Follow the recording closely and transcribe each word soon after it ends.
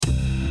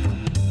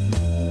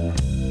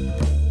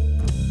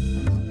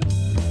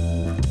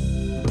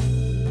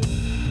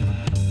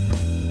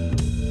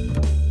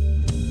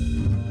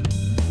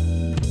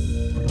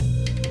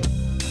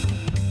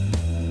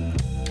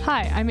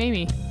Hi, I'm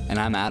Amy. And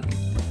I'm Adam.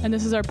 And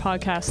this is our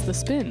podcast, The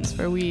Spins,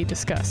 where we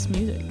discuss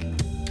music.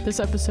 This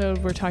episode,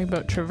 we're talking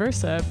about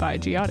Traversa by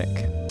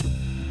Geotic.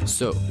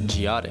 So,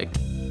 Geotic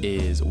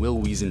is Will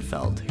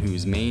Wiesenfeld,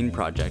 whose main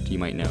project you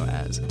might know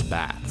as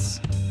Baths.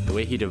 The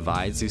way he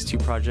divides these two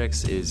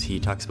projects is he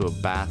talks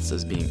about Baths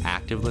as being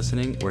active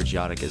listening, where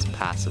Geotic is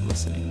passive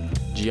listening.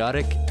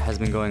 Geotic has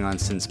been going on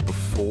since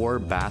before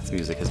Baths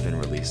music has been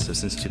released, so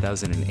since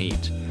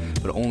 2008,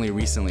 but only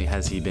recently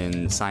has he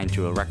been signed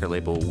to a record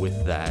label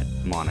with that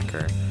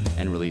moniker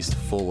and released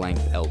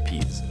full-length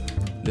LPs.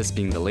 This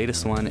being the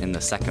latest one, and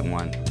the second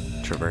one,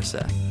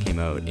 Traversa, came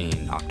out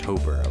in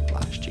October of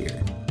last year.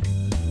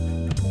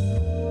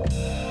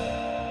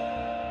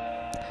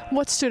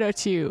 What stood out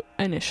to you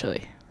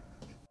initially?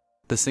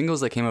 The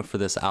singles that came out for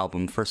this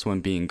album, first one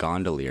being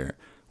Gondolier,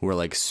 were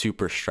like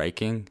super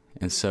striking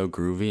and so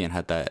groovy and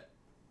had that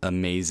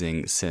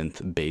amazing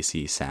synth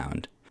bassy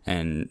sound.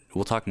 And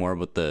we'll talk more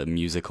about the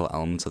musical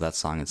elements of that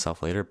song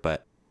itself later,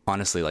 but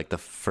honestly, like the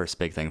first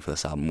big thing for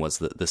this album was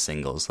the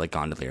singles like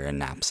Gondolier and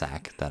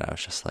Knapsack, that I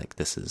was just like,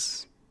 this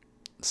is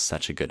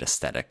such a good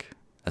aesthetic,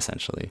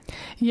 essentially.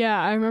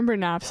 Yeah, I remember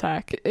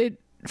Knapsack.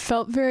 It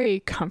felt very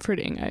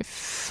comforting, I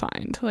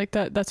find. Like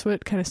that's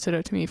what kind of stood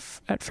out to me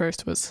at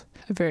first, was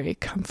a very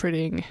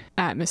comforting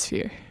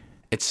atmosphere.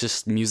 It's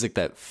just music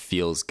that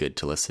feels good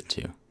to listen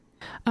to.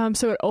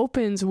 So it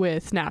opens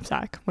with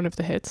Knapsack, one of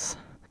the hits.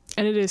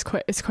 And it's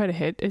quite a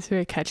hit. It's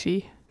very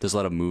catchy. There's a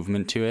lot of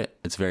movement to it.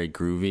 It's very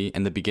groovy.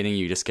 In the beginning,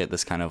 you just get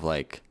this kind of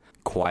like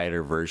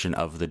quieter version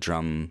of the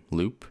drum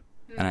loop.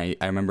 And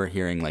I remember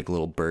hearing like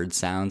little bird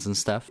sounds and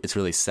stuff. It's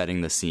really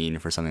setting the scene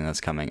for something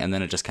that's coming. And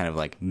then it just kind of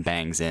like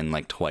bangs in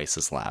like twice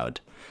as loud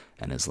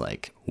and is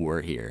like,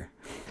 we're here.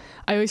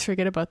 I always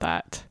forget about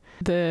that.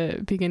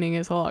 The beginning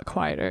is a lot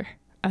quieter.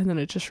 And then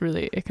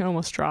it can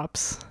almost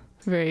drops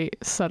very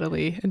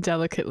subtly and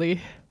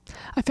delicately.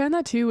 I found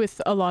that too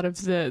with a lot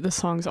of the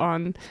songs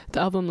on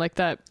the album, like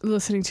that,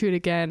 listening to it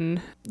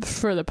again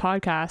for the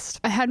podcast.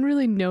 I hadn't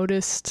really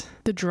noticed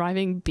the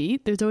driving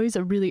beat. There's always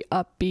a really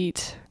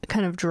upbeat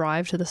kind of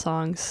drive to the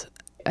songs.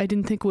 I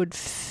didn't think would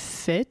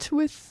fit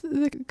with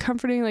the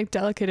comforting, like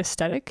delicate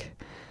aesthetic,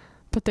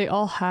 but they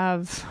all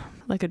have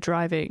like a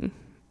driving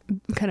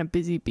kind of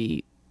busy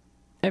beat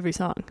every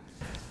song.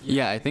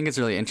 Yeah, I think it's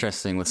really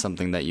interesting with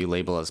something that you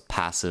label as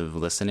passive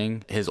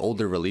listening. His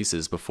older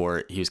releases,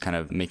 before he was kind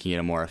of making it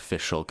a more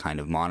official kind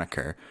of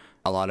moniker,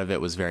 a lot of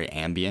it was very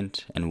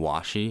ambient and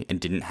washy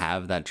and didn't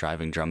have that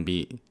driving drum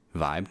beat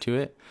vibe to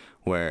it,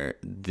 where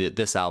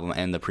this album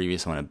and the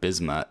previous one,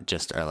 Abysma,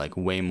 just are like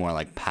way more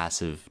like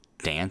passive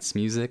dance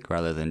music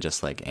rather than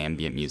just like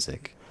ambient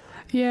music.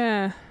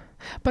 Yeah,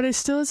 but it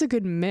still is a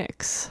good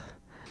mix.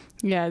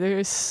 Yeah,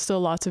 there's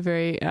still lots of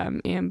very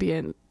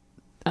ambient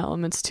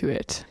elements to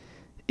it.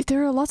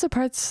 There are lots of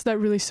parts that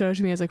really stood out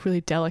to me as like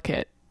really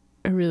delicate,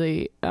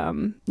 really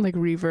like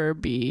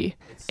reverby,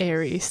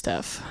 airy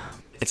stuff.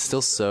 It's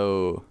still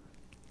so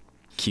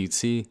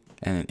cutesy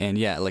and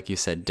yeah, like you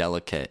said,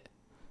 delicate,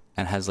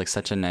 and has like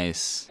such a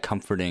nice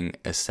comforting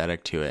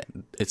aesthetic to it.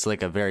 It's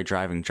like a very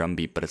driving drum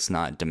beat, but it's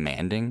not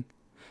demanding.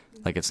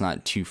 Like it's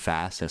not too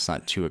fast, it's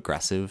not too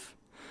aggressive.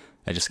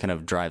 It just kind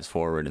of drives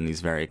forward in these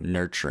very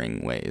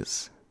nurturing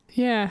ways.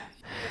 Yeah.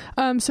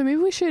 So maybe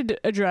we should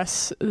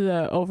address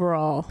the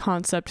overall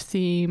concept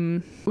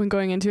theme when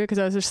going into it, because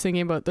I was just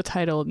thinking about the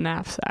title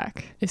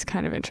Knapsack is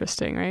kind of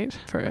interesting, right,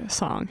 for a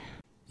song.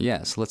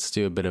 Yeah, so let's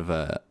do a bit of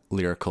a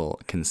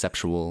lyrical,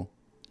 conceptual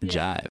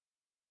jive.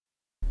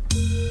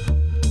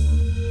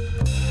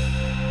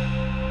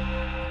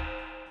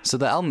 So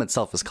the album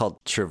itself is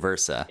called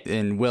Traversa,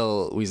 and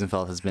Will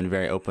Wiesenfeld has been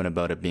very open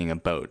about it being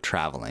about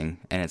traveling,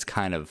 and it's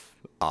kind of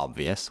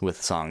obvious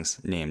with songs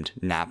named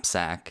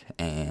Knapsack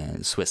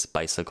and Swiss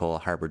Bicycle,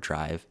 Harbor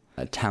Drive,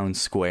 Town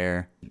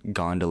Square,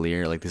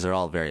 Gondolier. Like these are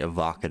all very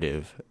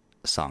evocative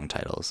song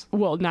titles.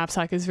 Well,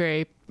 Knapsack is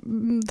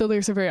the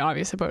lyrics are very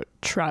obvious about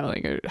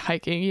traveling or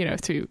hiking,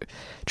 through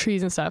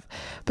trees and stuff.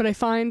 But I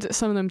find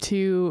some of them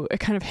too,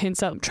 it kind of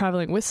hints at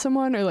traveling with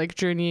someone or like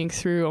journeying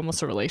through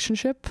almost a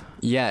relationship.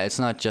 Yeah, it's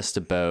not just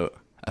about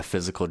a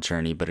physical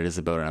journey, but it is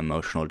about an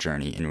emotional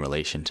journey in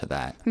relation to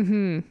that.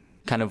 Mm-hmm.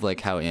 Kind of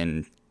like how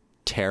in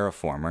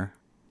Terraformer,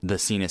 the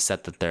scene is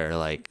set that they're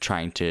like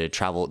trying to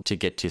travel to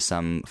get to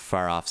some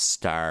far off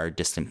star,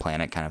 distant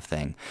planet kind of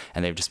thing,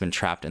 and they've just been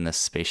trapped in this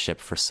spaceship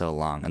for so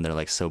long and they're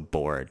like so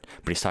bored.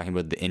 But he's talking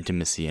about the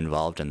intimacy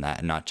involved in that,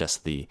 and not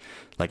just the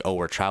like, oh,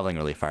 we're traveling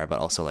really far, but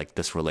also like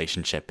this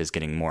relationship is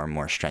getting more and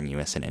more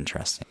strenuous and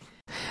interesting.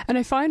 And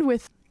I find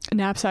with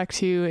Knapsack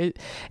too,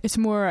 it's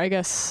more, I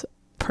guess,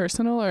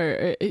 personal,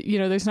 or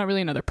there's not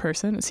really another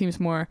person. It seems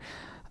more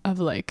of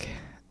like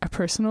a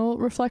personal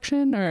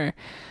reflection, or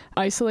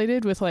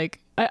isolated with like,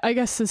 I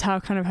guess this is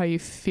how you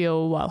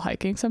feel while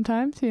hiking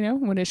sometimes,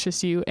 when it's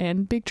just you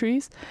and big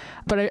trees.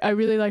 But I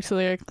really liked the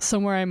lyric,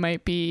 somewhere I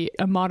might be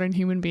a modern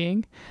human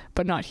being,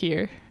 but not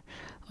here,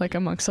 like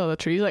amongst all the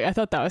trees. Like I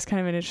thought that was kind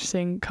of an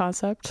interesting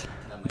concept.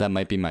 That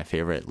might be my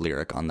favorite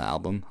lyric on the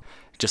album.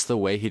 Just the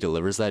way he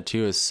delivers that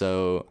too is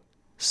so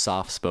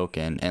soft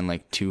spoken and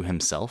like to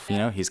himself, you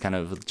know? He's kind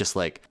of just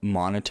like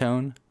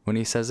monotone when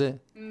he says it,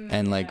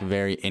 and like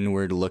very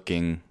inward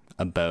looking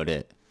about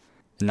it.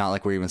 Not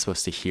like we're even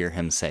supposed to hear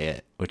him say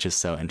it, which is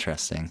so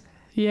interesting.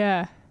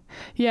 Yeah.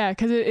 Yeah,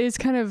 because it is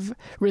kind of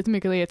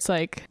rhythmically, it's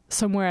like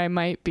somewhere I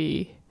might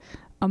be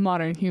a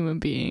modern human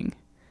being,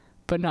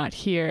 but not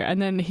here.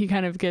 And then he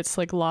kind of gets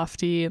like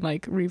lofty and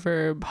like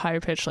reverb, higher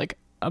pitch, like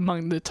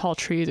among the tall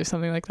trees or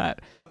something like that.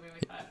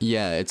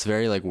 Yeah, it's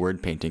very like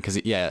word painting because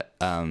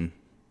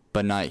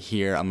but not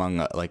here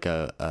among like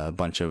a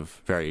bunch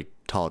of very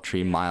tall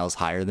tree miles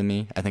higher than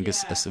me, I think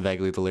is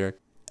vaguely the lyric.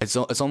 It's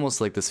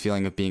almost like this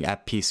feeling of being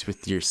at peace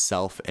with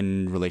yourself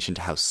in relation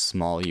to how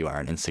small you are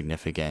and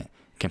insignificant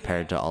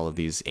compared to all of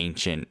these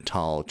ancient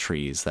tall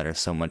trees that are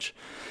so much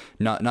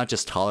not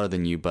just taller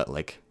than you, but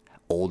like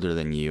older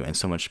than you and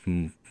so much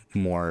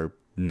more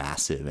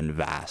massive and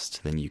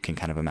vast than you can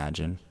kind of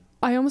imagine.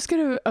 I almost get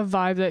a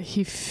vibe that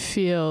he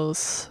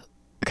feels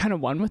kind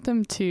of one with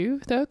them too,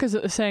 though, because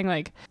it's saying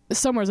like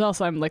somewhere else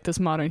I'm like this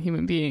modern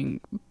human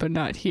being, but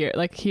not here.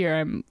 Like here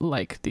I'm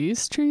like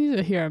these trees,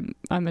 or here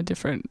I'm a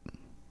different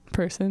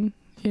person,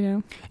 you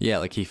know? Yeah,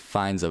 like he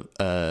finds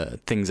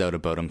things out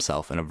about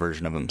himself and a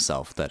version of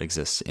himself that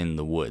exists in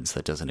the woods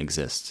that doesn't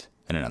exist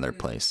in another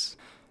place.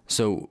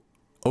 So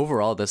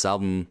overall, this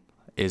album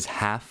is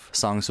half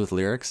songs with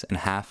lyrics and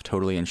half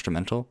totally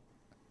instrumental,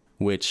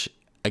 which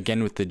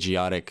again, with the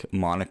Geotic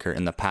moniker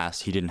in the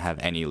past, he didn't have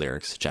any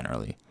lyrics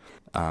generally.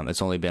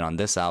 It's only been on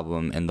this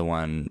album and the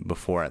one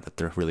before it that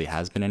there really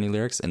has been any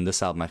lyrics. And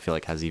this album, I feel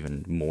like, has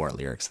even more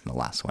lyrics than the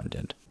last one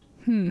did.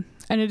 And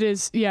it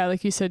is, yeah,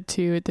 like you said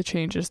too, the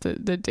changes, the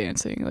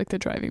dancing, like the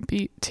driving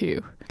beat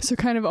too. So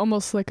kind of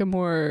almost like a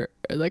more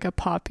like a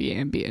poppy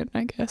ambient,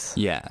 I guess.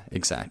 Yeah,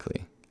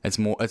 exactly. It's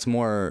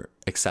more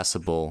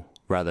accessible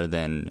rather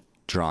than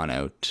drawn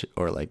out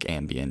or like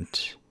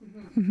ambient.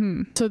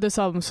 So this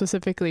album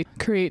specifically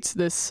creates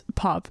this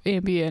pop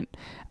ambient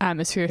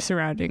atmosphere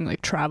surrounding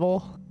like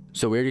travel.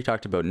 So we already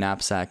talked about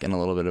Knapsack and a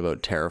little bit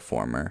about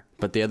Terraformer,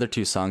 but the other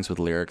two songs with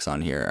lyrics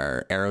on here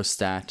are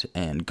Aerostat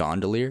and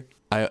Gondolier.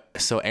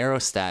 So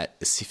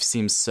Aerostat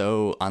seems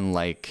so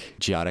unlike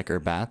Geotic or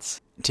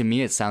Bats. To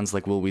me, it sounds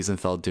like Will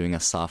Wiesenfeld doing a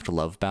soft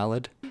love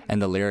ballad,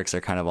 and the lyrics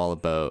are kind of all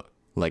about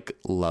like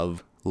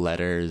love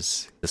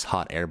letters, this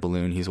hot air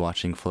balloon he's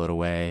watching float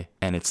away,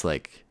 and it's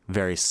like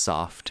very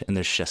soft, and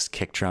there's just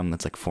kick drum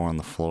that's like 4 on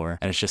the floor,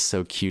 and it's just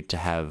so cute to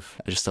have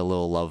just a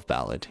little love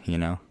ballad, you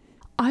know?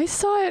 I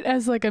saw it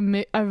as like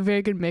a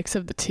very good mix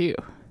of the two,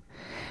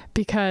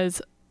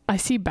 because I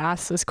see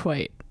Bass as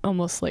quite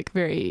almost like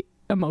very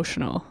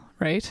emotional,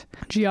 right?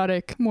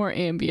 Geotic, more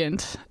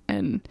ambient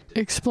and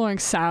exploring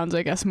sounds,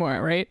 I guess,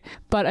 more, right?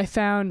 But I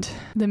found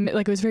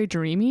like it was very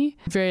dreamy,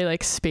 very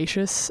like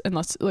spacious and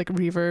lots like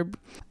reverb.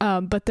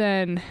 But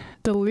then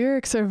the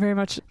lyrics are very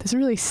much this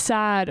really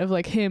sad of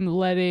like him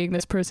letting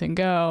this person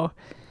go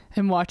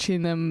and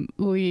watching them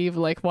leave,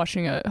 like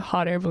watching a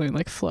hot air balloon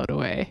like float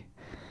away.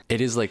 It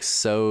is like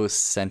so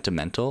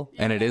sentimental,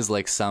 and it is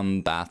like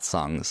some Bath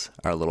songs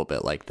are a little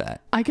bit like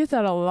that. I get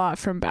that a lot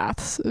from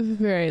Baths.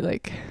 Very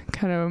like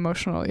kind of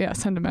emotional, yeah,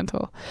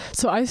 sentimental.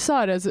 So I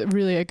saw it as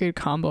really a good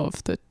combo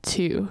of the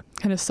two,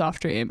 kind of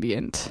softer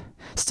ambient,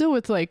 still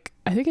with like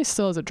I think it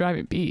still has a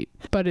driving beat,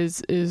 but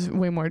is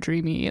way more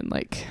dreamy and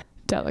like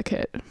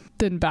delicate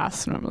than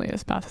Baths normally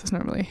is. Baths is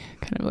normally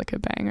kind of like a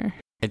banger.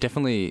 It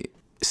definitely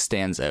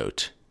stands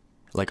out,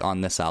 like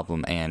on this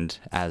album and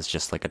as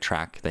just like a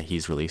track that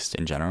he's released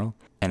in general.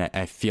 And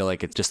I feel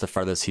like it's just the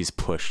farthest he's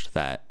pushed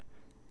that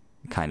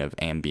kind of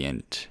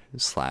ambient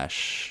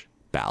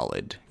 /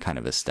 ballad kind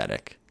of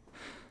aesthetic.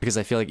 Because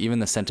I feel like even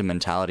the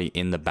sentimentality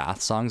in the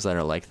Bath songs that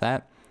are like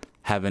that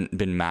haven't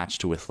been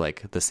matched with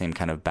like the same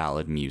kind of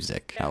ballad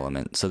music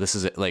element. So this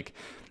is like,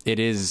 it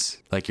is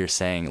like you're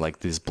saying, like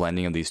this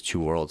blending of these two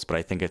worlds, but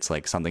I think it's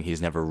like something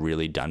he's never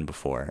really done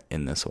before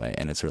in this way.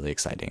 And it's really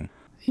exciting.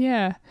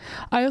 Yeah.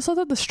 I also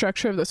thought the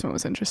structure of this one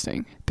was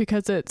interesting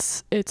because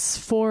it's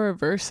 4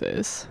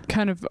 verses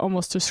kind of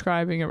almost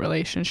describing a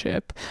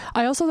relationship.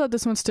 I also thought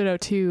this one stood out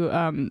too,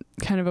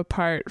 kind of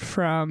apart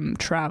from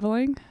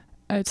traveling.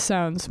 It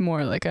sounds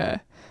more like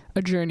a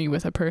journey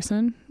with a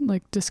person,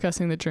 like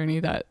discussing the journey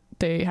that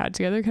they had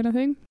together kind of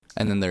thing.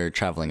 And then they're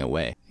traveling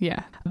away.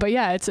 Yeah. But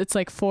yeah, it's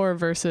like 4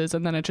 verses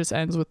and then it just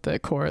ends with the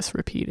chorus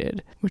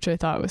repeated, which I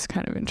thought was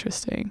kind of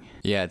interesting.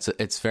 Yeah,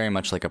 it's very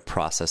much like a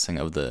processing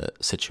of the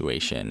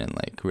situation and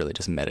like really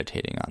just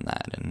meditating on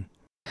that. And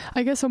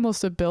I guess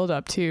almost a build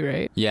up too,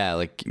 right? Yeah,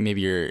 like maybe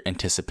you're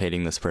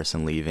anticipating this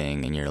person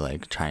leaving and you're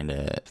like trying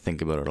to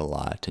think about it a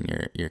lot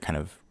and you're kind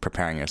of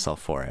preparing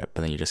yourself for it,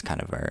 but then you just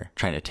kind of are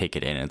trying to take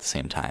it in at the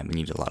same time and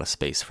you need a lot of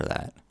space for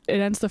that. It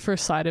ends the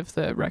first side of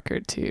the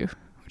record too,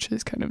 which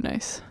is kind of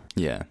nice.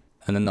 Yeah.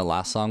 And then the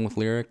last song with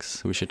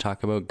lyrics we should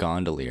talk about,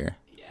 Gondolier,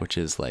 which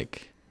is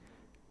like,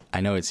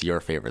 I know it's your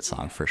favorite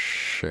song for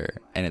sure.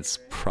 And it's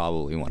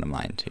probably one of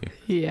mine too.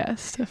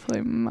 Yes,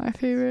 definitely my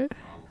favorite.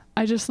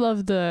 I just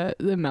love the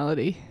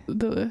melody,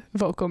 the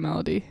vocal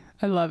melody.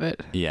 I love it.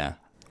 Yeah.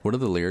 What are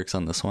the lyrics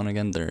on this one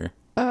again? They're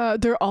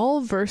They're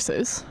all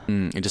verses.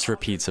 It just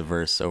repeats a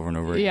verse over and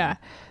over again. Yeah.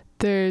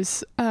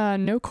 There's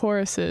no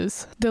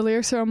choruses. The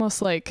lyrics are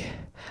almost like,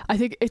 I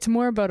think it's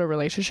more about a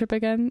relationship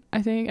again,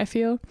 I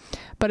feel.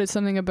 But it's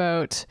something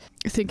about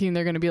thinking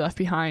they're going to be left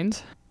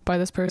behind by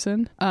this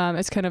person.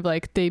 It's kind of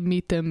like they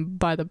meet them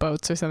by the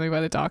boats or something,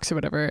 by the docks or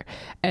whatever.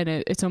 And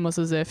it's almost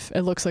as if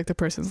it looks like the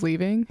person's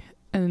leaving.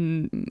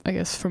 And I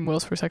guess from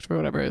Will's perspective or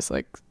whatever, it's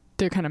like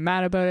they're kind of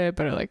mad about it,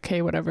 but are like,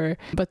 okay, whatever.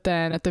 But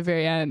then at the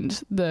very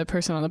end, the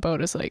person on the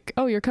boat is like,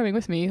 oh, you're coming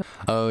with me.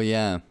 Oh,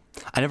 yeah.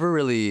 I never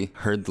really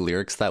heard the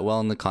lyrics that well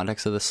in the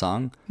context of the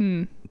song,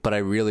 but I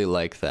really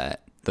like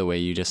that, the way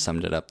you just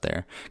summed it up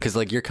there. Because,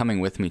 like, you're coming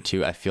with me,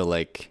 too. I feel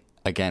like,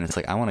 again, it's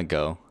like, I want to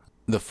go.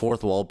 The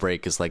fourth wall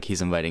break is like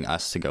he's inviting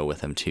us to go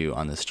with him, too,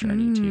 on this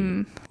journey,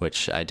 too,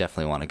 which I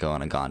definitely want to go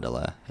on a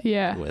gondola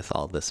with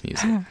all this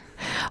music.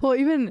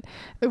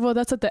 Well,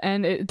 that's at the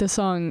end. The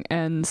song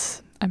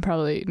ends, I'm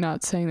probably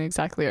not saying the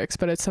exact lyrics,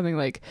 but it's something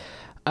like,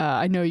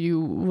 I know you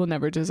will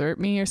never desert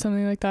me or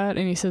something like that.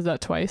 And he says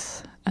that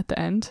twice at the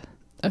end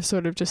of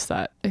sort of just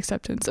that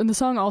acceptance. And the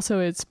song also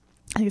is,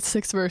 I think it's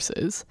 6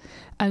 verses,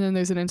 and then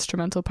there's an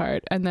instrumental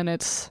part, and then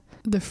it's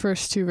the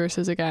first 2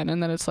 verses again,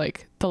 and then it's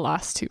like the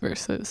last 2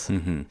 verses.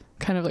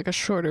 Kind of like a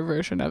shorter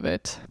version of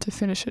it to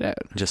finish it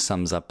out. Just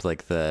sums up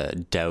like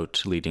the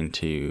doubt leading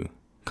to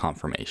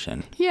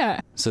confirmation. Yeah.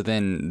 So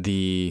then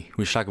we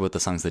should talk about the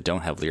songs that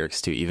don't have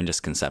lyrics too, even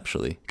just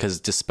conceptually, because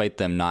despite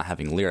them not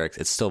having lyrics,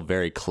 it's still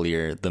very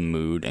clear the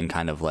mood and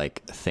kind of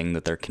like thing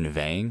that they're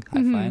conveying.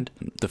 I find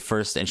the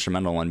first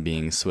instrumental one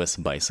being Swiss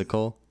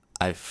Bicycle.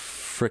 I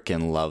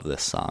freaking love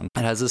this song.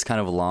 It has this kind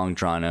of long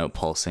drawn out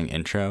pulsing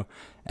intro,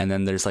 and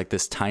then there's like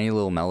this tiny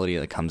little melody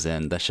that comes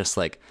in that's just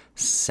like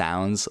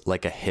sounds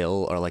like a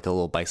hill or like a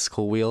little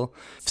bicycle wheel.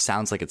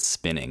 Sounds like it's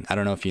spinning. I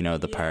don't know if you know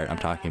the part I'm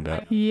talking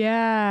about.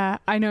 Yeah,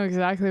 I know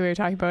exactly what you're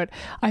talking about.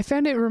 I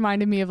found it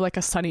reminded me of like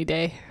a sunny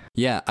day.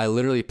 Yeah, I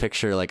literally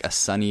picture like a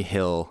sunny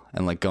hill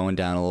and like going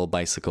down a little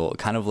bicycle,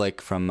 kind of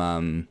like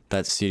from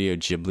that Studio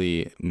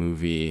Ghibli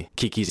movie,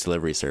 Kiki's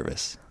Delivery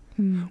Service.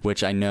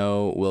 Which I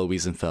know Will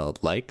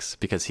Wiesenfeld likes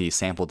because he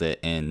sampled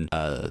it in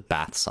a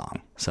Bath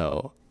song.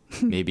 So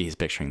maybe he's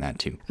picturing that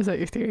too. Is that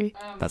your theory?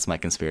 That's my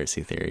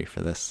conspiracy theory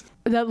for this.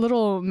 That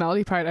little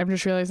melody part, I'm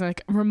just realizing,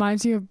 like,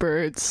 reminds me of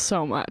birds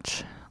so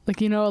much. Like,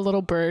 you know, a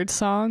little bird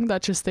song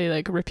that just they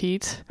like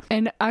repeat.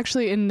 And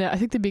actually I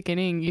think the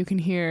beginning, you can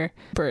hear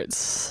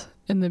birds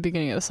in the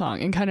beginning of the song,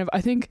 and kind of,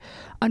 I think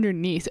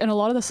underneath, and a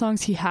lot of the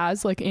songs he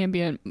has like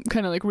ambient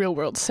kind of like real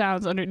world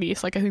sounds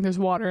underneath. Like I think there's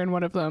water in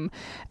one of them,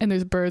 and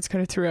there's birds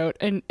kind of throughout,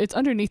 and it's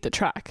underneath the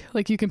track.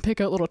 Like you can pick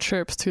out little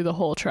chirps through the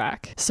whole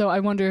track. So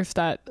I wonder if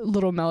that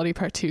little melody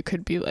part too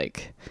could be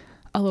like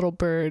a little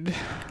bird.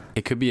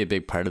 It could be a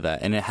big part of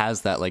that, and it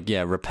has that like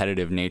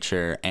repetitive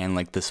nature and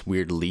like this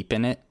weird leap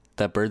in it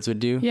that birds would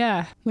do.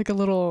 Yeah, like a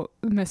little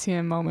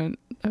messiaen moment.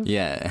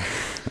 Yeah.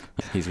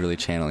 He's really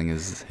channeling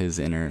his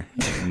inner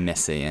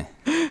messiaen.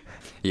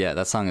 Yeah,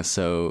 that song is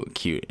so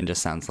cute and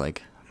just sounds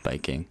like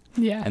biking.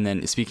 Yeah. And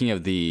then speaking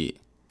of the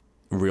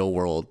real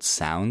world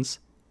sounds,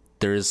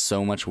 there is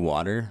so much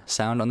water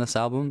sound on this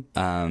album.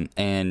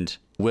 And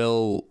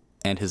Will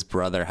and his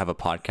brother have a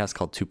podcast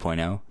called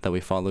 2.0 that we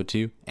follow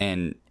too.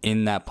 And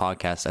in that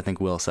podcast, I think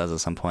Will says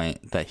at some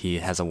point that he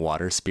has a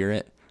water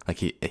spirit. Like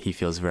he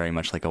feels very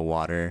much like a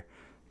water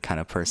kind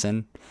of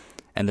person.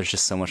 And there's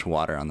just so much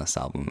water on this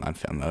album.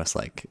 I was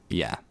like,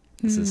 yeah,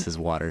 this is his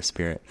water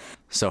spirit.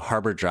 So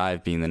Harbor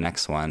Drive being the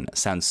next one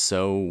sounds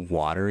so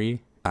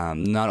watery.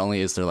 Not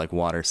only is there like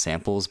water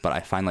samples, but I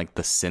find like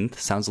the synth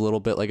sounds a little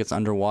bit like it's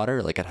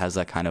underwater. Like it has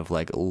that kind of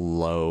like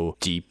low,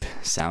 deep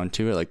sound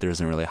to it. Like there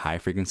isn't really high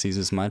frequencies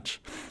as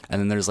much. And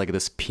then there's like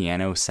this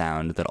piano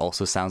sound that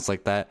also sounds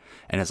like that.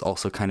 And it's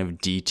also kind of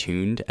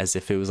detuned as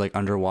if it was like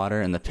underwater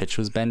and the pitch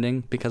was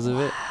bending because of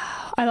it.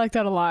 I like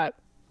that a lot.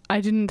 I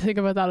didn't think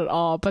about that at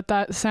all, but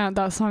that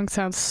song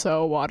sounds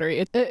so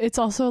watery. It's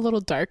also a little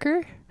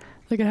darker.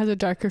 Like it has a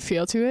darker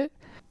feel to it.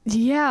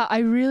 Yeah, I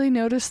really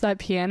noticed that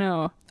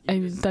piano.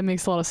 And that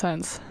makes a lot of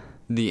sense.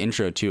 The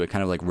intro too, it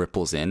kind of like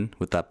ripples in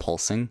with that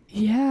pulsing.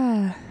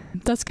 Yeah.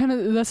 That's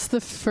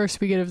the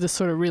first we get of this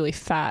sort of really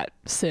fat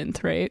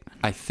synth, right?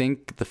 I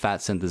think the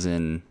fat synth is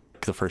in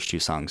the first 2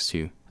 songs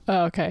too.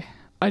 Oh, okay.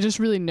 I just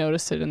really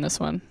noticed it in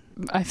this one.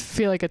 I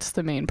feel like it's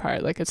the main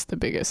part, like it's the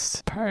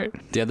biggest part.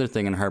 The other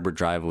thing in Harbor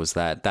Drive was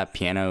that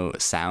piano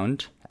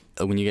sound,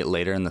 when you get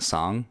later in the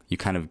song, you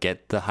kind of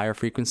get the higher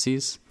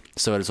frequencies.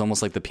 So it's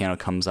almost like the piano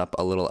comes up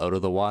a little out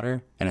of the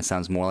water and it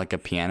sounds more like a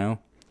piano,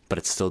 but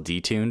it's still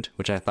detuned,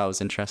 which I thought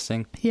was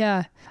interesting.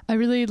 Yeah, I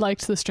really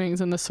liked the strings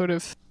and the sort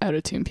of out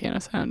of tune piano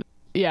sound.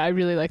 Yeah, I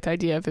really liked the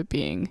idea of it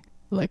being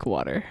like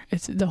water.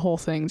 It's the whole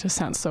thing just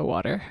sounds so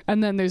water.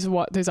 And then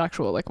there's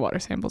actual like water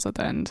samples at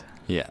the end.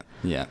 Yeah.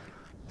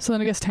 So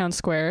then I guess Town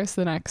Square is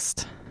the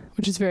next,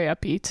 which is very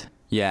upbeat.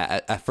 Yeah,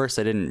 at first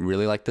I didn't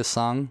really like this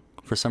song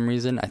for some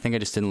reason. I think I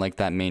just didn't like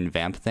that main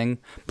vamp thing.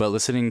 But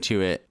listening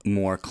to it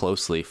more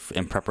closely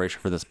in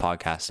preparation for this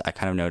podcast, I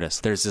kind of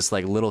noticed there's this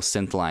like little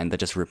synth line that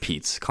just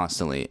repeats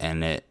constantly,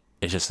 and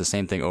it's just the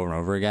same thing over and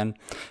over again.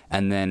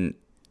 And then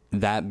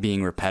that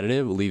being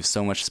repetitive leaves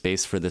so much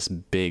space for this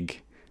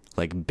big,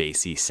 like,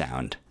 bassy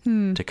sound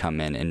to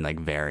come in and like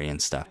vary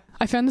and stuff.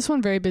 I found this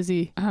one very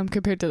busy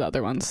compared to the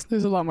other ones.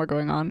 There's a lot more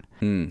going on.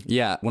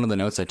 Yeah, one of the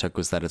notes I took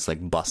was that it's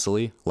like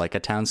bustly, like a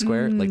town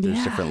square. Like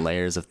there's different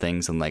layers of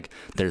things, and like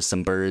there's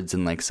some birds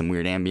and like some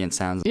weird ambient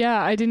sounds.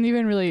 Yeah, I didn't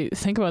even really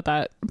think about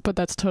that, but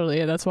that's totally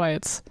it. That's why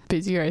it's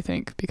busier, I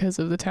think, because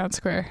of the town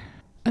square.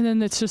 And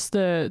then it's just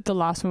the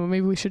last one.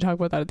 Maybe we should talk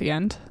about that at the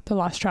end, the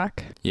last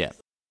track. Yeah.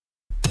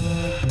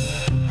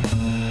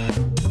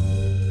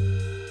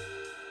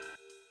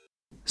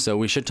 So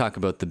we should talk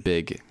about the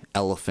big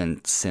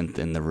elephant synth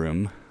in the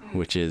room,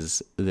 which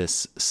is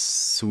this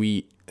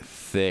sweet,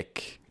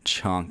 thick,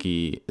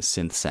 chonky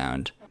synth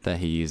sound that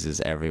he uses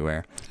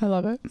everywhere. I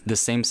love it. The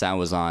same sound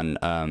was on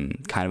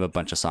kind of a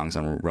bunch of songs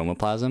on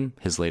Romoplasm,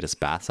 his latest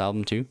Baths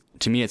album too.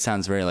 To me, it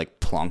sounds very like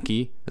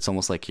plonky. It's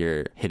almost like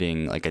you're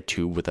hitting like a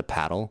tube with a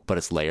paddle, but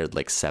it's layered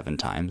like 7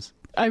 times.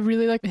 I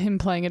really like him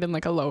playing it in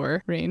like a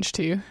lower range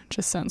too.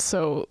 Just sounds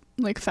so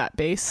like fat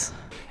bass.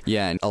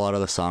 Yeah, and a lot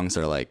of the songs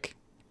are like,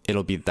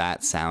 it'll be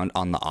that sound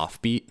on the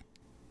offbeat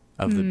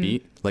of the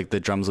beat. Like the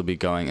drums will be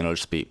going and it'll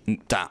just be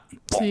da,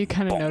 so you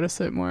kind of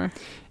notice it more.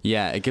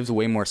 Yeah, it gives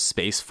way more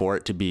space for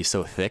it to be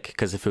so thick,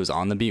 because if it was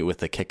on the beat with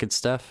the kick and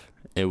stuff,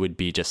 it would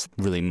be just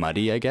really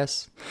muddy, I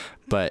guess.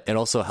 But it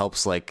also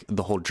helps like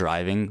the whole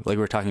driving, like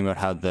we were talking about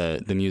how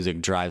the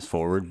music drives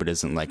forward but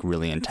isn't like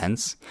really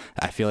intense.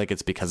 I feel like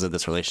it's because of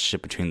this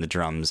relationship between the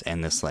drums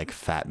and this like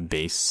fat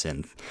bass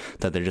synth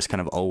that they're just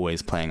kind of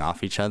always playing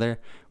off each other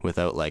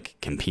without like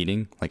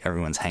competing, like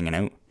everyone's hanging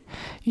out.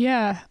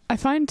 Yeah, I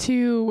find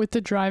too with the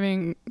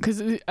driving,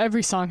 because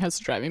every song has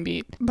a driving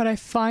beat, but I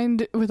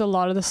find with a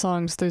lot of the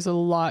songs there's a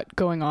lot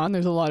going on.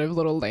 There's a lot of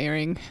little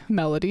layering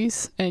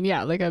melodies, and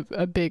yeah, like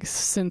a big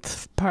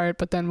synth part,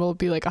 but then will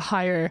be like a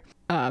higher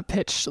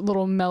pitched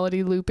little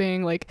melody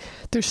looping. Like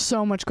there's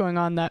so much going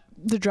on that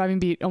the driving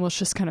beat almost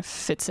just kind of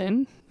fits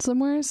in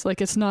somewheres.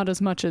 Like it's not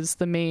as much as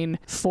the main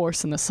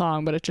force in the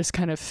song, but it just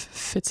kind of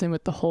fits in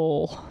with the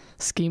whole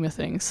scheme of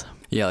things.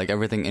 Yeah, like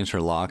everything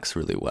interlocks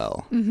really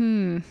well.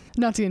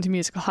 Not to get into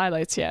musical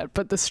highlights yet,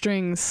 but the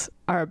strings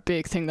are a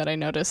big thing that I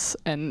notice,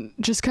 and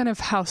just kind of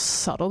how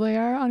subtle they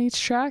are on each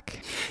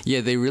track.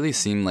 Yeah, they really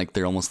seem like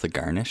they're almost the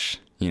garnish,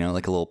 you know,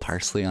 like a little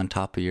parsley on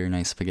top of your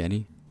nice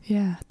spaghetti.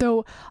 Yeah,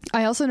 though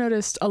I also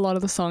noticed a lot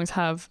of the songs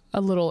have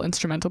a little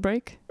instrumental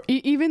break.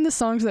 Even the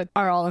songs that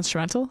are all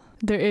instrumental,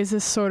 there is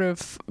this sort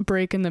of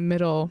break in the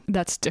middle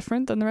that's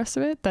different than the rest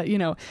of it, that, you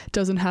know,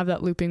 doesn't have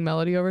that looping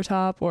melody over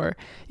top, or,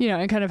 you know,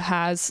 it kind of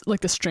has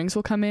like the strings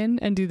will come in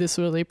and do this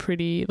really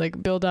pretty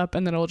like build up,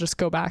 and then it'll just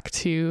go back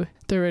to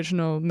the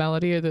original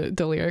melody or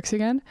the lyrics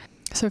again.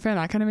 So I found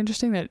that kind of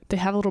interesting that they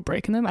have a little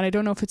break in them. And I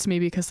don't know if it's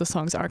maybe because the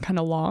songs are kind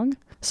of long.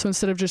 So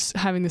instead of just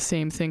having the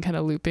same thing kind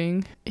of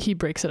looping, he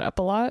breaks it up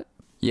a lot.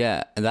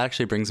 Yeah, and that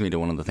actually brings me to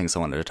one of the things I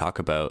wanted to talk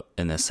about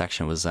in this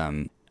section was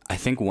I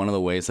think one of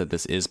the ways that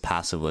this is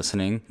passive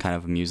listening kind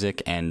of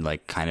music and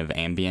like kind of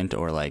ambient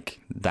or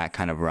like that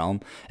kind of realm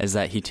is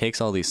that he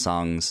takes all these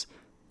songs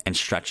and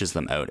stretches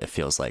them out. It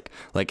feels like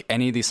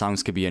any of these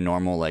songs could be a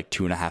normal like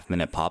 2.5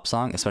 minute pop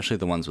song, especially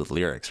the ones with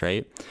lyrics,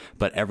 right?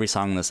 But every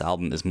song on this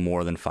album is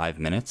more than 5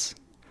 minutes.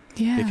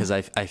 Yeah, because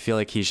I feel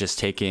like he's just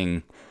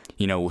taking,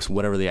 you know,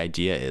 whatever the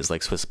idea is,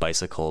 like Swiss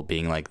Bicycle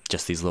being like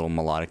just these little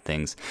melodic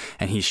things,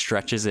 and he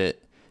stretches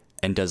it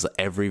and does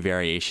every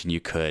variation you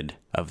could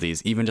of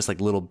these, even just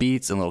like little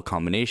beats and little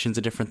combinations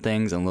of different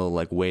things and little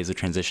like ways of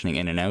transitioning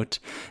in and out.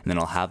 And then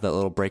I'll have that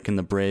little break in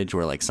the bridge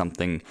where like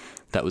something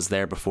that was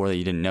there before that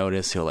you didn't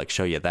notice, he'll like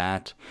show you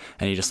that,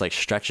 and he just like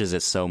stretches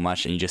it so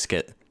much and you just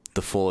get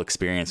the full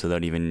experience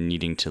without even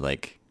needing to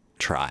like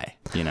try,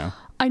 you know?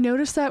 I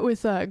noticed that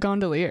with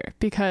Gondolier,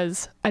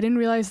 because I didn't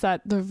realize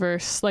that the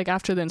verse, like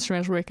after the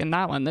instrumental break in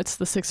that one, that's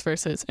the 6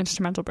 verses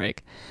instrumental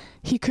break,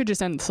 he could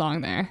just end the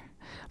song there,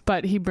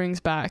 but he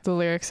brings back the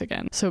lyrics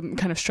again, so it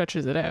kind of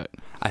stretches it out.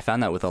 I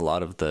found that with a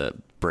lot of the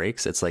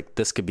breaks, it's like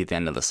this could be the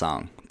end of the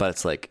song, but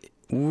it's like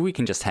we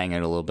can just hang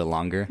out a little bit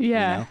longer.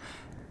 Yeah. You know?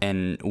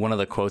 And one of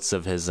the quotes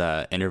of his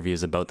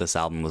interviews about this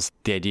album was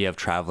the idea of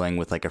traveling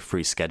with like a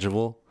free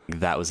schedule.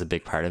 That was a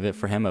big part of it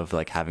for him, of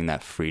like having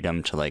that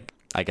freedom to like,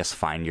 I guess,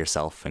 find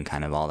yourself and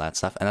kind of all that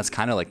stuff. And that's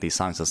kind of like these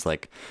songs. It's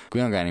like,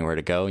 we don't got anywhere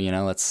to go, you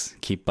know, let's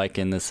keep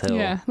biking this hill.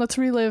 Yeah, let's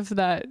relive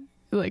that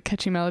like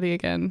catchy melody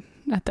again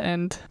at the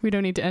end. We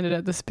don't need to end it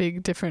at this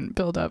big different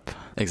build up.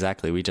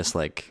 Exactly. We just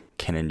like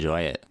can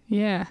enjoy it.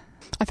 Yeah.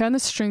 I found the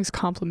strings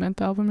complement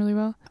the album really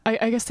well.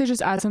 I guess they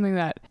just add something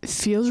that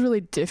feels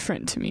really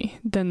different to me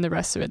than the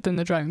rest of it, than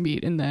the driving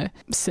beat and the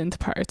synth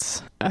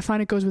parts. I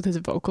find it goes with his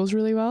vocals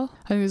really well.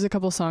 I think there's a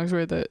couple songs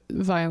where the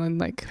violin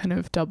like kind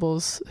of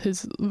doubles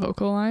his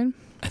vocal line.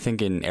 I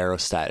think in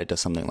Aerostat it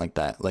does something like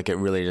that. Like it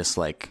really just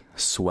like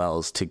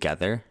swells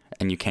together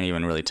and you can't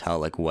even really tell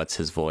like what's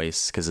his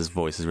voice, because his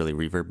voice is really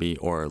reverby,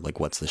 or like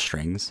what's the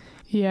strings.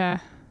 Yeah.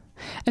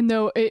 And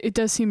though it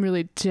does seem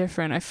really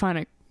different, I find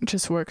it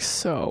just works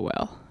so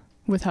well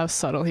with how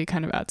subtle he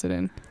kind of adds it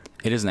in.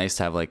 It is nice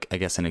to have like, I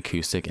guess, an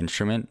acoustic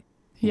instrument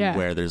Yeah.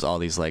 Where there's all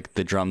these like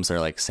the drums are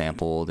like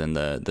sampled and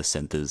the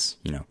synth is,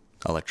 you know,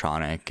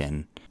 electronic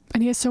and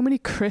he has so many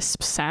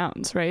crisp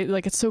sounds, right?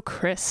 Like it's so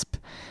crisp.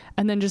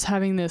 And then just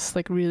having this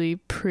like really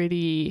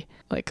pretty,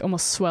 like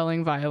almost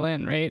swelling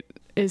violin, right,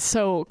 is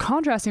so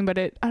contrasting, but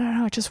I don't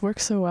know, it just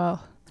works so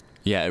well.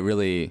 Yeah, it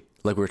really,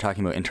 like we were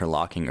talking about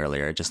interlocking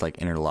earlier, it just like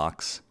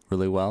interlocks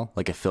really well.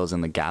 Like it fills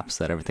in the gaps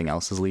that everything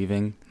else is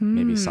leaving,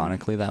 maybe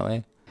sonically that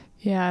way.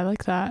 Yeah, I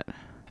like that.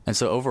 And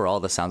so overall,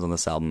 the sounds on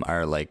this album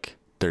are like,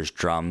 there's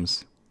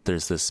drums,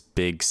 there's this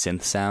big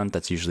synth sound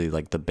that's usually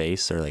like the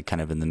bass or like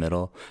kind of in the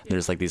middle.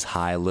 There's like these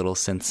high little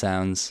synth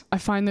sounds. I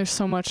find there's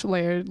so much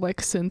layered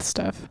like synth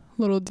stuff,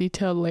 little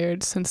detailed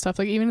layered synth stuff.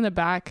 Like even in the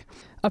back,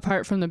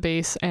 apart from the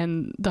bass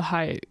and the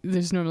high,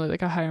 there's normally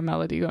like a higher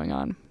melody going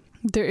on.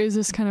 There is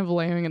this kind of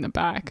layering in the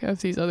back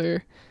of these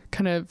other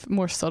kind of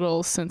more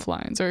subtle synth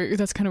lines, or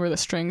that's kind of where the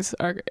strings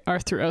are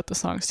throughout the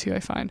songs too. I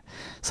find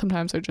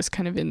sometimes they're just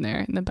kind of in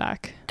there in the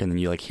back, and then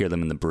you like hear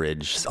them in the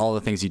bridge. All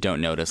the things you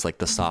don't notice, like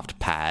the soft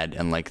pad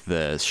and like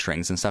the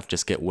strings and stuff,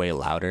 just get way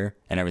louder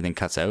and everything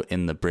cuts out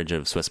in the bridge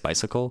of Swiss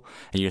Bicycle,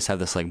 and you just have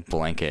this like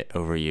blanket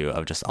over you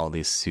of just all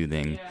these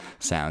soothing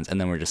sounds, and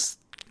then we're just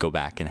go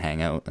back and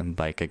hang out and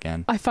bike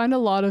again. I find a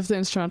lot of the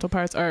instrumental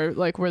parts are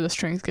like where the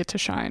strings get to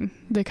shine.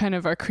 They kind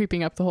of are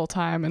creeping up the whole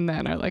time and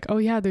then are like, oh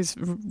yeah, there's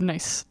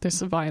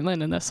a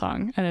violin in this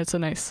song and it's a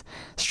nice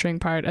string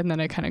part, and then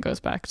it kind of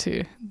goes back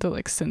to the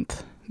like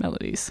synth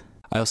melodies.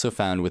 I also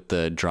found with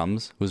the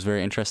drums was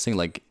very interesting,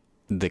 like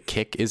the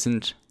kick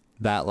isn't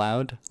that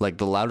loud. Like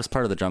the loudest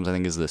part of the drums I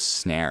think is the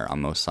snare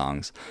on most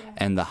songs,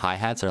 and the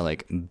hi-hats are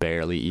like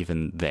barely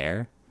even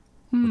there,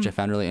 which I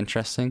found really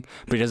interesting.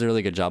 But he does a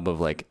really good job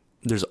of like,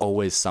 there's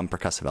always some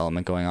percussive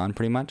element going on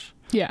pretty much.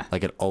 Yeah.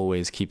 Like it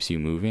always keeps you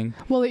moving.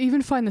 Well, I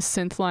even find the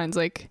synth lines,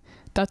 like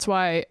that's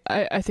why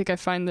I think I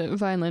find the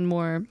violin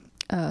more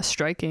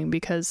striking,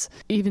 because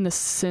even the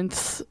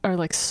synths are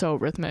like so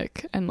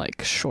rhythmic and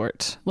like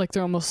short. Like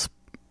they're almost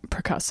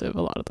percussive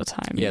a lot of the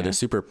time. Yeah, they're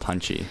super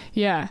punchy.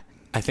 Yeah.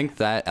 I think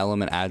that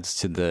element adds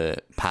to the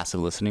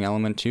passive listening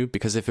element too,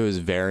 because if it was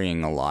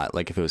varying a lot,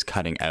 like if it was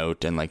cutting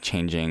out and like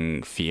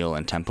changing feel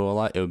and tempo a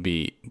lot, it would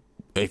be,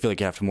 I feel like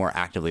you have to more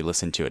actively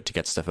listen to it to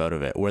get stuff out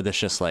of it, where this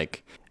just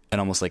like, it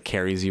almost like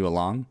carries you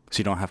along, so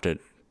you don't have to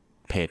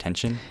pay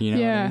attention, you know?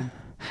 Yeah. What I mean?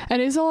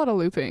 And it is a lot of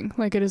looping.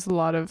 Like it is a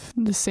lot of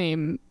the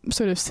same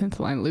sort of synth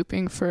line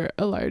looping for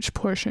a large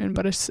portion,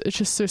 but it's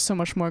just, there's so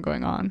much more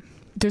going on.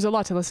 There's a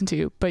lot to listen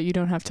to, but you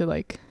don't have to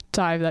like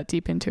dive that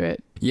deep into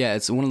it. Yeah,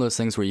 it's one of those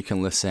things where you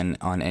can listen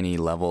on any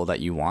level that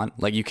you want.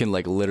 Like you can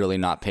like literally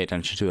not pay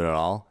attention to it at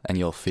all and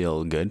you'll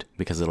feel good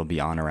because it'll be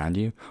on around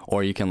you.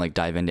 Or you can like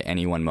dive into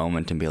any one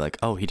moment and be like,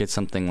 oh, he did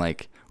something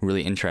like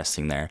really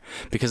interesting there.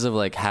 Because of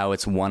like how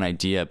it's one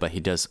idea, but he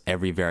does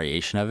every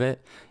variation of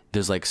it.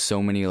 There's like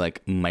so many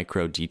like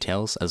micro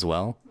details as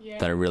well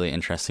that are really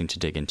interesting to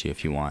dig into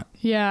if you want.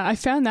 Yeah, I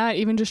found that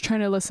even just trying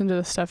to listen to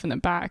the stuff in the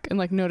back and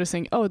like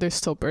noticing, oh, there's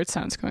still bird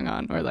sounds going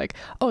on, or like,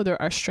 oh,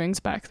 there are strings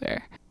back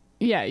there.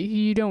 Yeah,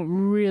 you don't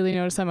really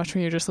notice that much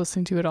when you're just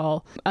listening to it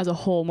all as a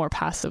whole more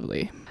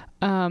passively.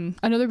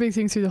 Another big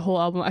thing through the whole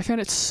album, I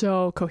found it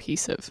so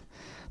cohesive.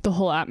 The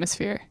whole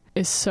atmosphere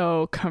is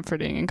so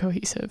comforting and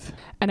cohesive.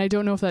 And I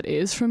don't know if that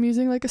is from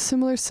using like a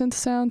similar synth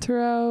sound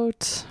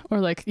throughout, or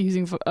like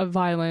using a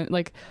violin,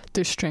 like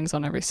there's strings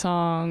on every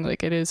song.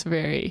 Like it is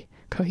very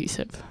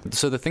cohesive.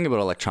 So the thing about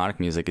electronic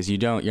music is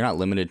you're not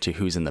limited to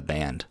who's in the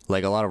band.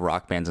 Like a lot of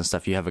rock bands and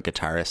stuff, you have a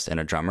guitarist and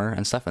a drummer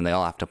and stuff, and they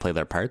all have to play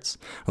their parts.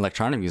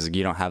 Electronic music,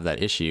 you don't have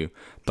that issue,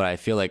 but I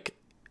feel like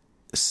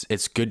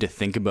it's good to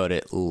think about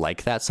it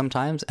like that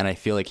sometimes, and I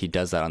feel like he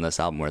does that on this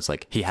album, where it's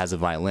like he has a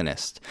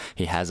violinist,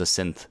 he has a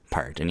synth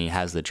part, and he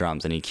has the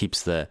drums, and he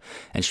keeps the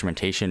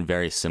instrumentation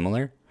very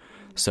similar,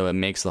 so it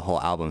makes the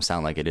whole album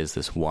sound like it is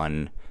this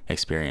one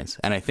experience.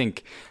 And I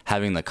think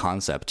having the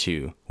concept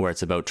too, where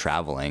it's about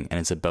traveling and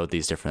it's about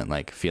these different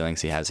like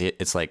feelings he has,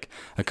 it's like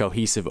a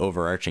cohesive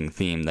overarching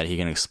theme that he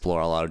can explore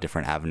a lot of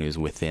different avenues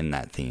within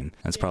that theme.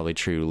 That's probably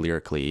true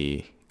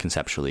lyrically,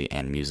 conceptually,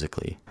 and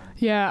musically.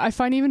 Yeah, I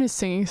find even his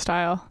singing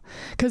style,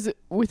 because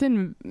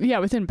within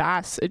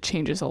Bass it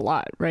changes a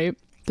lot, right?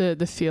 The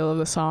feel of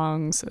the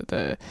songs,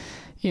 the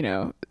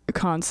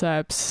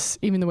concepts,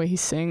 even the way he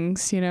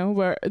sings,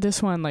 where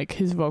this one, like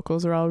his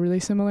vocals are all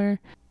really similar.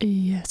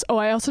 Yes. Oh,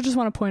 I also just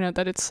want to point out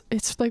that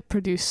it's like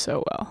produced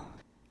so well.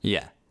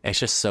 Yeah, it's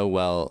just so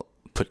well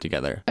put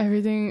together.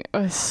 Everything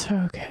was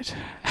so good.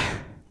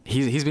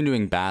 He's been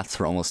doing Baths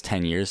for almost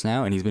 10 years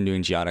now, and he's been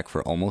doing Geotic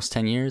for almost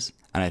 10 years.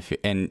 And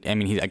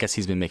I guess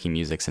he's been making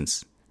music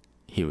since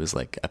he was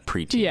like a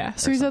preteen. Yeah,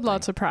 so he's had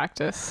lots of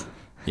practice.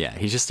 Yeah,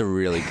 he's just a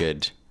really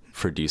good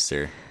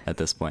producer at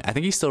this point. I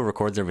think he still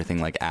records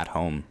everything like at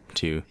home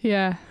too.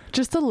 Yeah,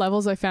 just the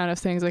levels I found of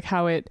things, like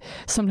how it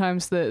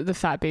sometimes the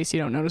fat bass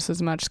you don't notice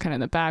as much, kind of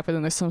in the back, but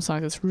then there's some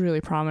songs that's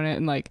really prominent,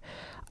 and like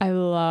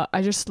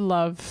I just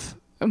love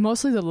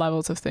mostly the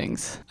levels of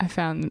things. I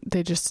found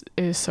it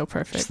is so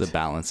perfect. Just the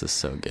balance is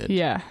so good.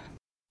 Yeah.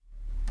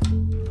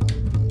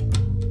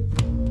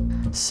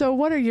 So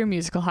what are your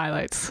musical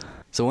highlights?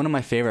 So one of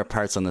my favorite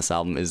parts on this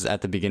album is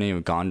at the beginning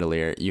of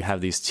Gondolier, you have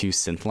these two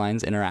synth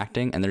lines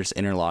interacting and they're just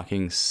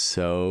interlocking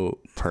so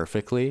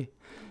perfectly.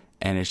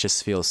 And it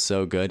just feels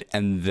so good.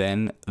 And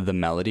then the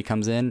melody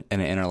comes in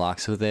and it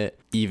interlocks with it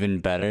even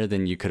better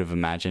than you could have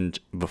imagined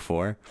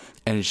before.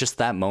 And it's just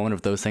that moment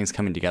of those things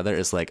coming together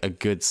is like a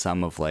good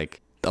sum of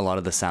like a lot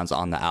of the sounds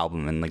on the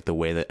album and like the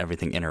way that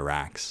everything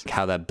interacts.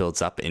 How that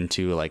builds up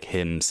into like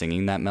him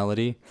singing that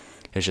melody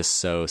is just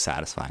so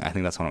satisfying. I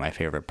think that's one of my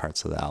favorite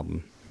parts of the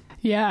album.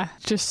 Yeah,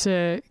 just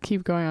to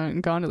keep going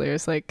on Gondolier,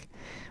 it's like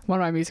one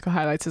of my musical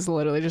highlights is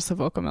literally just the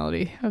vocal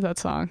melody of that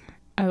song.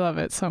 I love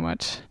it so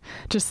much.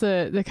 Just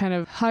the kind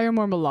of higher,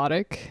 more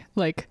melodic,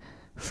 like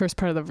first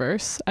part of the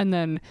verse, and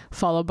then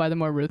followed by the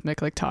more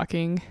rhythmic, like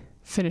talking,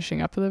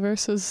 finishing up of the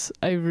verses.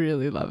 I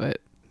really love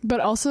it. But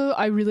also,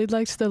 I really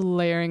liked the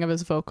layering of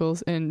his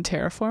vocals in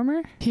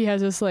Terraformer. He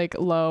has this like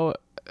low,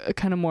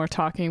 kind of more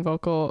talking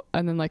vocal,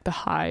 and then like a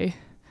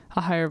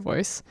higher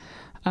voice.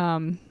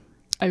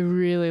 I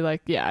really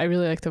like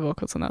the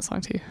vocals on that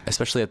song too.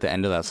 Especially at the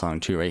end of that song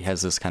too, right? He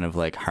has this kind of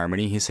like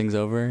harmony he sings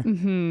over.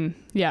 Mm-hmm.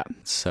 Yeah.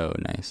 It's so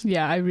nice.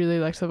 Yeah, I really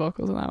liked the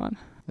vocals on that one.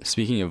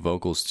 Speaking of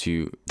vocals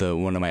too,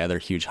 one of my other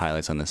huge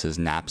highlights on this is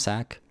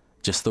Knapsack.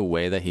 Just the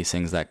way that he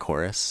sings that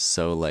chorus,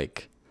 so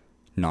like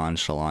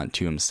nonchalant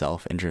to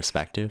himself,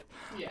 introspective.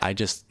 Yeah. I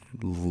just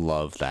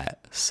love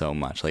that so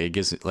much. Like it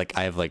gives like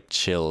I have like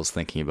chills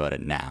thinking about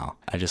it now.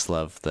 I just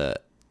love the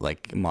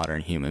like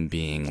modern human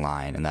being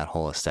line and that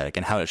whole aesthetic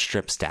and how it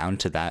strips down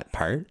to that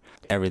part.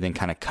 Everything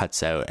kind of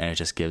cuts out and it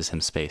just gives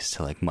him space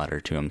to like mutter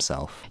to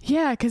himself.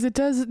 Yeah, because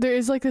there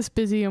is like this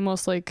busy,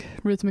 almost like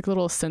rhythmic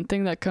little synth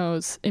thing that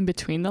goes in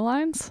between the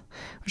lines,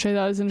 which I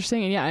thought was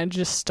interesting. And yeah, it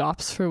just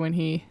stops for when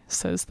he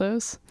says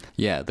those.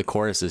 Yeah, the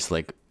chorus is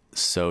like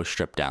so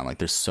stripped down, like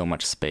there's so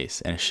much space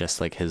and it's just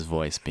like his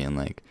voice being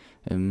like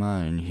a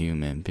modern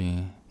human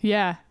being.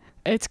 Yeah,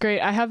 it's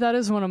great. I have that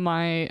as one of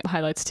my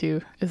highlights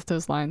too, is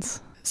those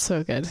lines.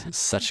 So good.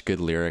 Such good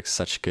lyrics,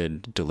 such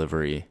good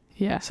delivery.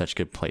 Yeah. Such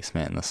good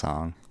placement in the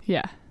song.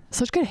 Yeah.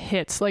 Such good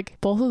hits. Like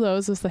both of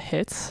those as the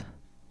hits.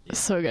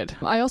 So good.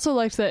 I also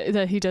liked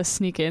that he does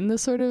sneak in the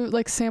sort of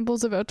like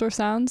samples of outdoor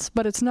sounds,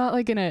 but it's not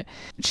like in a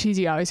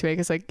cheesy obvious way,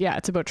 because like, yeah,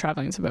 it's about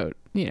traveling, it's about,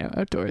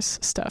 outdoors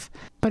stuff,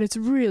 but it's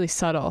really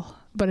subtle,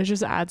 but it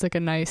just adds like a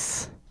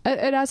nice,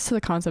 it adds to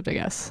the concept, I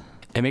guess.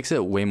 It makes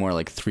it way more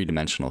like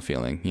three-dimensional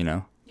feeling,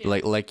 Yeah.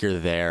 Like you're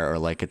there, or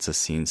like it's a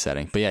scene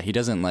setting. But yeah, he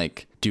doesn't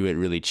like do it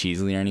really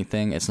cheesily or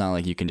anything. It's not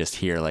like you can just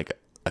hear like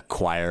a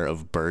choir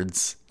of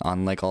birds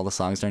on like all the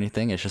songs or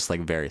anything. It's just like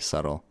very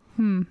subtle.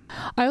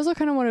 I also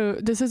kind of want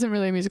to, this isn't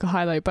really a musical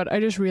highlight, but I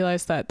just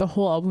realized that the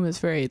whole album is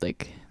very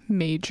like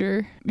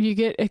major.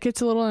 It gets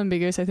a little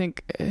ambiguous. I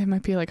think it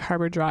might be like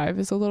Harbor Drive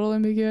is a little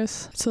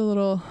ambiguous. It's a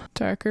little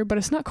darker, but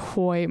it's not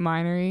quite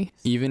minory.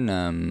 Even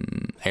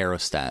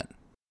Aerostat.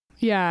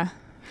 Yeah.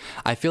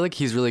 I feel like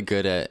he's really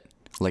good at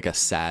like a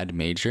sad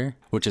major,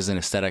 which is an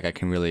aesthetic I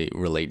can really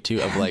relate to,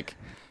 of like,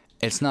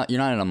 you're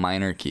not in a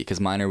minor key, because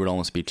minor would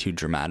almost be too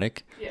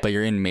dramatic, but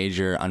you're in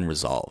major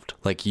unresolved.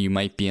 Like you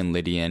might be in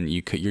Lydian,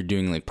 you're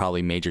doing like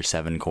probably major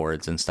 7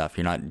 chords and stuff.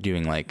 You're not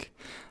doing like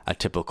a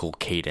typical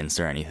cadence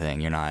or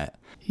anything. You're not.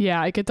 Yeah,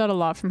 I get that a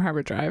lot from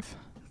Harbor Drive.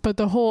 But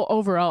the whole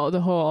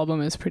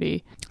album is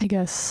pretty, I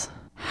guess,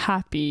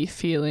 happy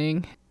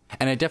feeling.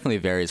 And it definitely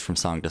varies from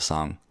song to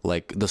song.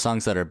 Like the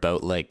songs that are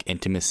about like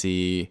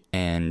intimacy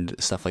and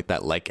stuff like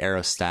that, like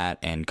Aerostat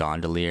and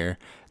Gondolier,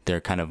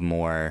 they're kind of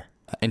more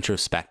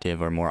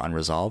introspective or more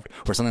unresolved.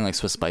 Or something like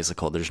Swiss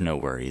Bicycle, there's no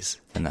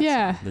worries. And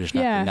there's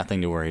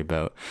nothing to worry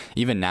about.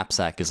 Even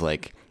Knapsack is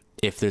like,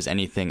 if there's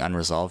anything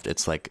unresolved,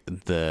 it's like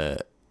the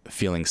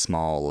feeling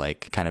small,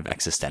 like kind of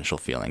existential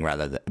feeling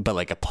but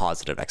like a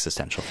positive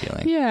existential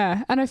feeling.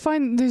 Yeah. And I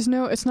find it's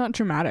not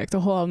dramatic.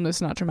 The whole album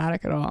is not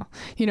dramatic at all.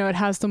 It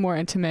has the more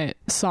intimate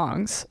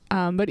songs.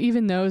 But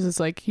even those, it's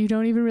like, you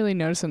don't even really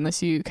notice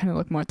unless you kind of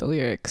look more at the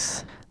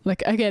lyrics.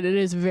 Like, again, it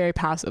is very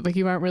passive. Like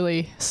you aren't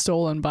really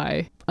stolen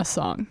by a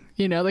song,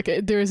 like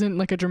there isn't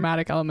like a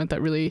dramatic element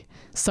that really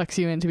sucks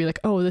you in to be like,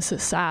 oh, this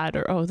is sad,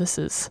 or oh, this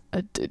is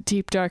a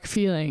deep, dark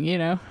feeling,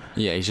 Yeah.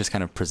 He's just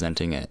kind of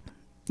presenting it.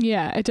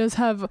 Yeah, it does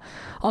have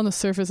on the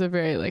surface a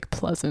very like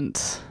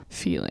pleasant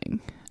feeling,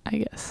 I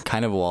guess.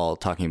 Kind of while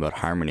talking about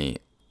harmony,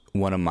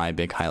 one of my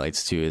big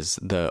highlights too is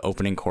the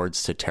opening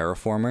chords to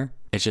Terraformer.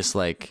 It's just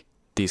like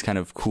these kind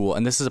of cool,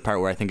 and this is a part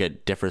where I think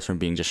it differs from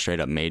being just straight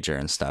up major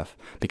and stuff,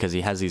 because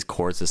he has these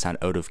chords that sound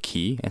out of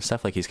key and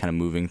stuff, like he's kind of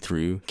moving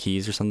through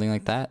keys or something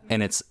like that.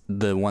 And it's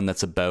the one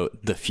that's about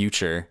the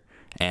future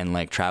and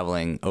like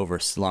traveling over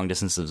long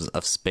distances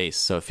of space,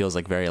 so it feels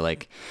like very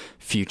like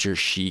future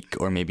chic,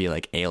 or maybe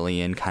like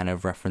Alien kind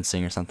of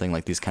referencing or something,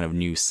 like these kind of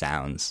new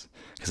sounds,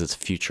 because it's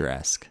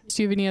futuresque.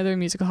 Do you have any other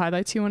musical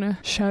highlights you want to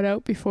shout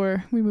out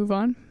before we move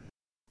on?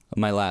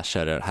 My last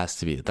shout out has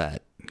to be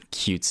that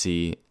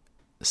cutesy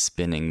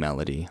spinning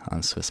melody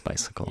on Swiss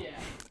Bicycle.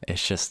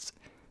 It's just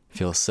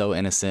feels so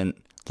innocent,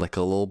 like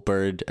a little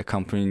bird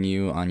accompanying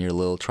you on your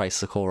little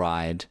tricycle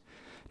ride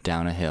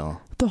down a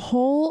hill. The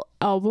whole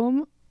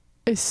album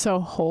is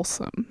so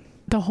wholesome.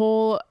 The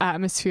whole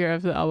atmosphere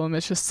of the album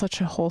is just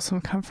such a wholesome,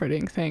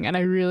 comforting thing. And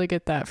I really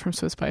get that from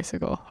Swiss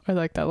Bicycle. I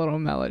like that little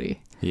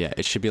melody. Yeah,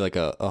 it should be like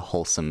a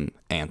wholesome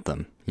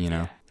anthem, you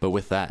know? But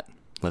with that,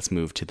 let's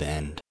move to the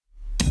end.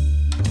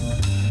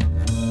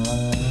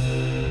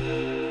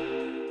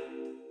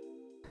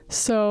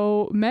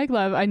 So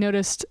Maglev, I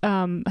noticed,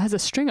 has a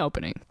string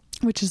opening,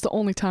 which is the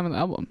only time on the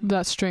album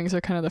that strings are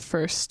kind of the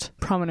first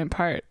prominent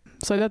part.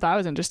 So I thought that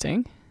was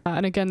interesting.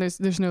 And again,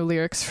 there's no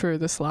lyrics for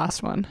this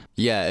last one.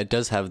 Yeah, it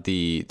does have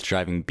the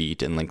driving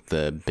beat and like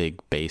the big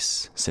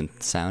bass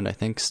synth sound, I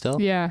think,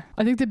 still. Yeah,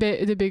 I think the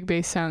big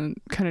bass sound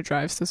kind of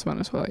drives this one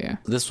as well, yeah.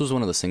 This was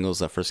one of the singles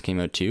that first came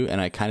out too,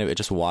 and it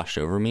just washed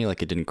over me.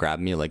 Like, it didn't grab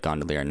me like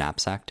Gondolier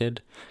Knapsack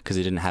did, because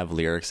it didn't have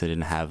lyrics, it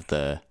didn't have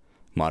the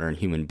Modern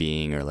Human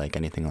Being or like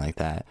anything like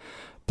that.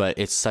 But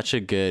it's such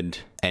a good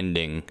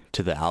ending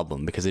to the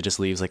album because it just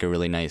leaves like a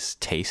really nice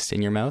taste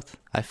in your mouth,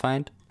 I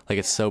find. Like,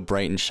 it's so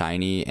bright and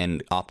shiny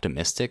and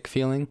optimistic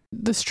feeling.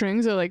 The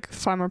strings are like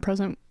far more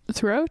present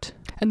throughout,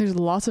 and there's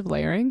lots of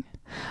layering.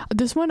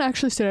 This one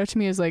actually stood out to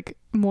me as like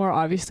more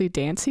obviously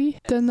dancey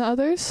than the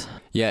others.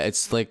 Yeah,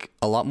 it's like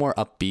a lot more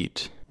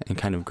upbeat and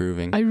kind of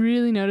grooving. I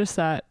really noticed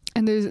that.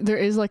 And there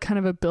is like kind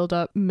of a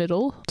build-up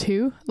middle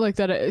too, like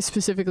that it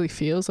specifically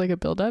feels like a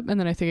build-up, and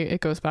then I think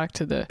it goes back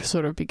to the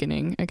sort of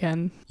beginning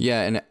again.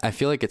 Yeah, and I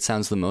feel like it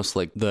sounds the most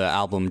like the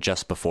album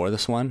just before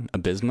this one,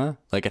 Abysma.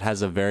 Like, it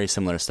has a very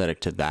similar aesthetic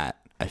to that.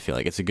 I feel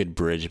like it's a good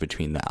bridge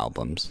between the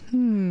albums.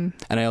 And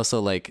I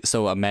also like,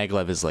 so a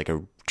maglev is like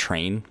a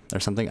train or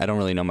something. I don't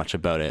really know much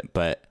about it,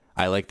 but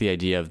I like the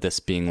idea of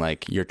this being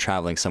like you're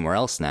traveling somewhere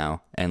else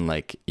now, and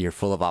like you're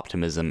full of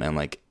optimism, and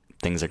like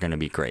things are going to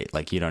be great.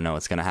 Like, you don't know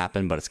what's going to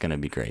happen, but it's going to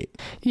be great.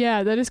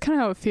 Yeah, that is kind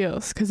of how it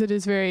feels, because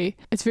it's very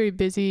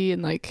busy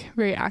and like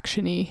very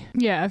actiony.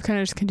 Yeah, I've kind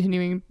of just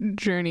continuing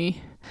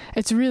journey.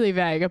 It's really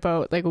vague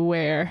about like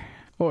where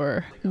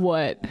or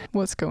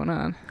what's going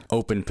on.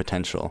 Open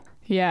potential.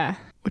 Yeah,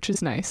 which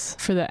is nice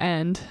for the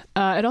end.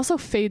 It also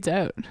fades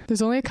out.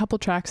 There's only a couple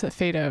tracks that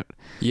fade out.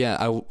 Yeah,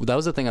 that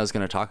was the thing I was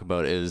going to talk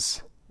about,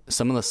 is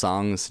some of the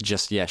songs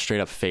just,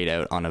 straight up fade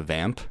out on a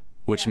vamp,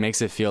 which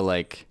makes it feel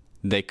like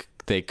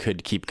they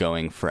could keep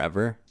going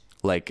forever,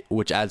 like,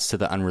 which adds to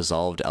the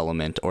unresolved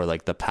element, or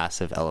like the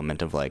passive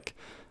element of like,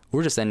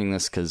 we're just ending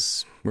this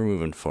because we're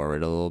moving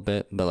forward a little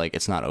bit, but like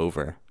it's not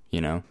over,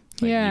 you know?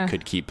 Like, yeah, you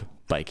could keep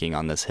biking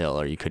on this hill,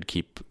 or you could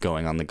keep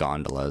going on the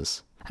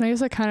gondolas. And I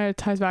guess that kind of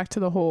ties back to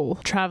the whole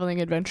traveling,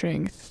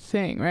 adventuring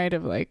thing, right?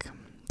 Of like,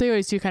 they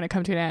always do kind of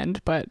come to an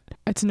end, but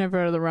it's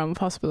never out of the realm of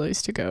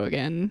possibilities to go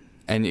again.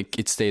 And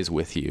it stays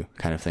with you,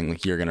 kind of thing.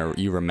 Like,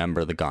 you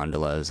remember the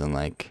gondolas, and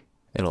like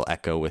it'll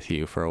echo with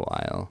you for a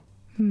while.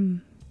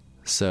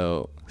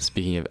 So,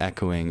 speaking of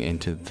echoing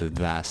into the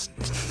vast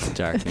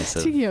darkness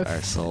of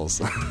our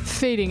souls,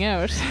 fading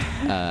out,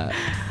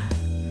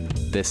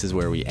 this is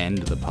where we end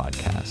the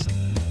podcast.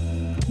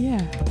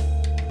 Yeah.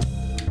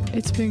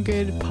 It's been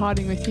good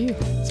potting with you.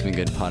 It's been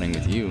good potting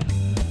with you.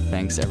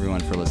 Thanks,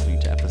 everyone, for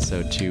listening to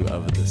episode 2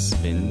 of The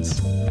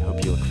Spins. I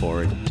hope you look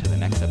forward to the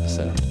next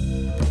episode.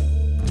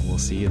 We'll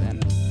see you then.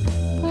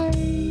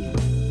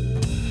 Bye.